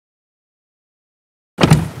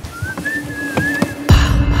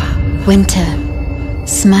Winter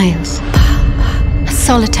smiles. A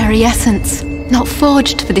solitary essence, not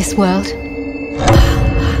forged for this world.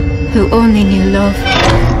 Who only knew love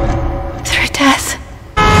through death.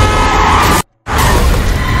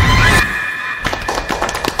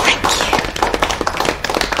 Thank you.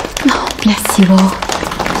 Oh, bless you all.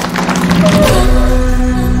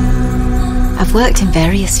 I've worked in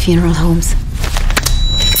various funeral homes.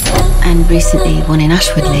 And recently one in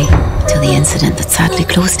Ashwoodley, till the incident that sadly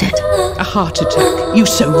closed it. A heart attack. You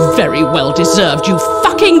so very well deserved, you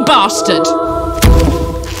fucking bastard!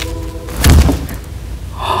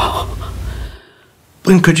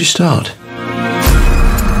 When could you start?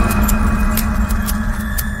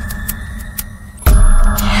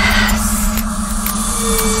 Yes.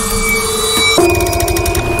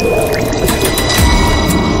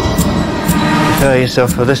 Prepare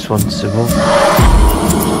yourself for this one, Sybil.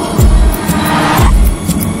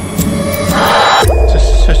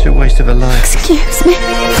 Just such a waste of a life. Excuse me.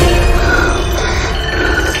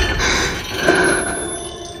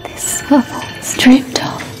 This is what I always dreamed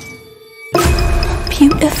of.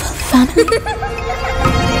 Beautiful family.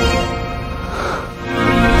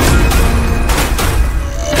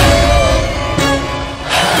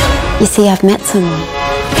 You see, I've met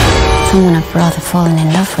someone I've rather fallen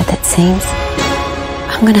in love with, it seems.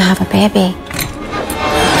 I'm gonna have a baby.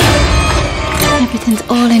 Everything's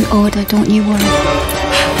all in order, don't you worry.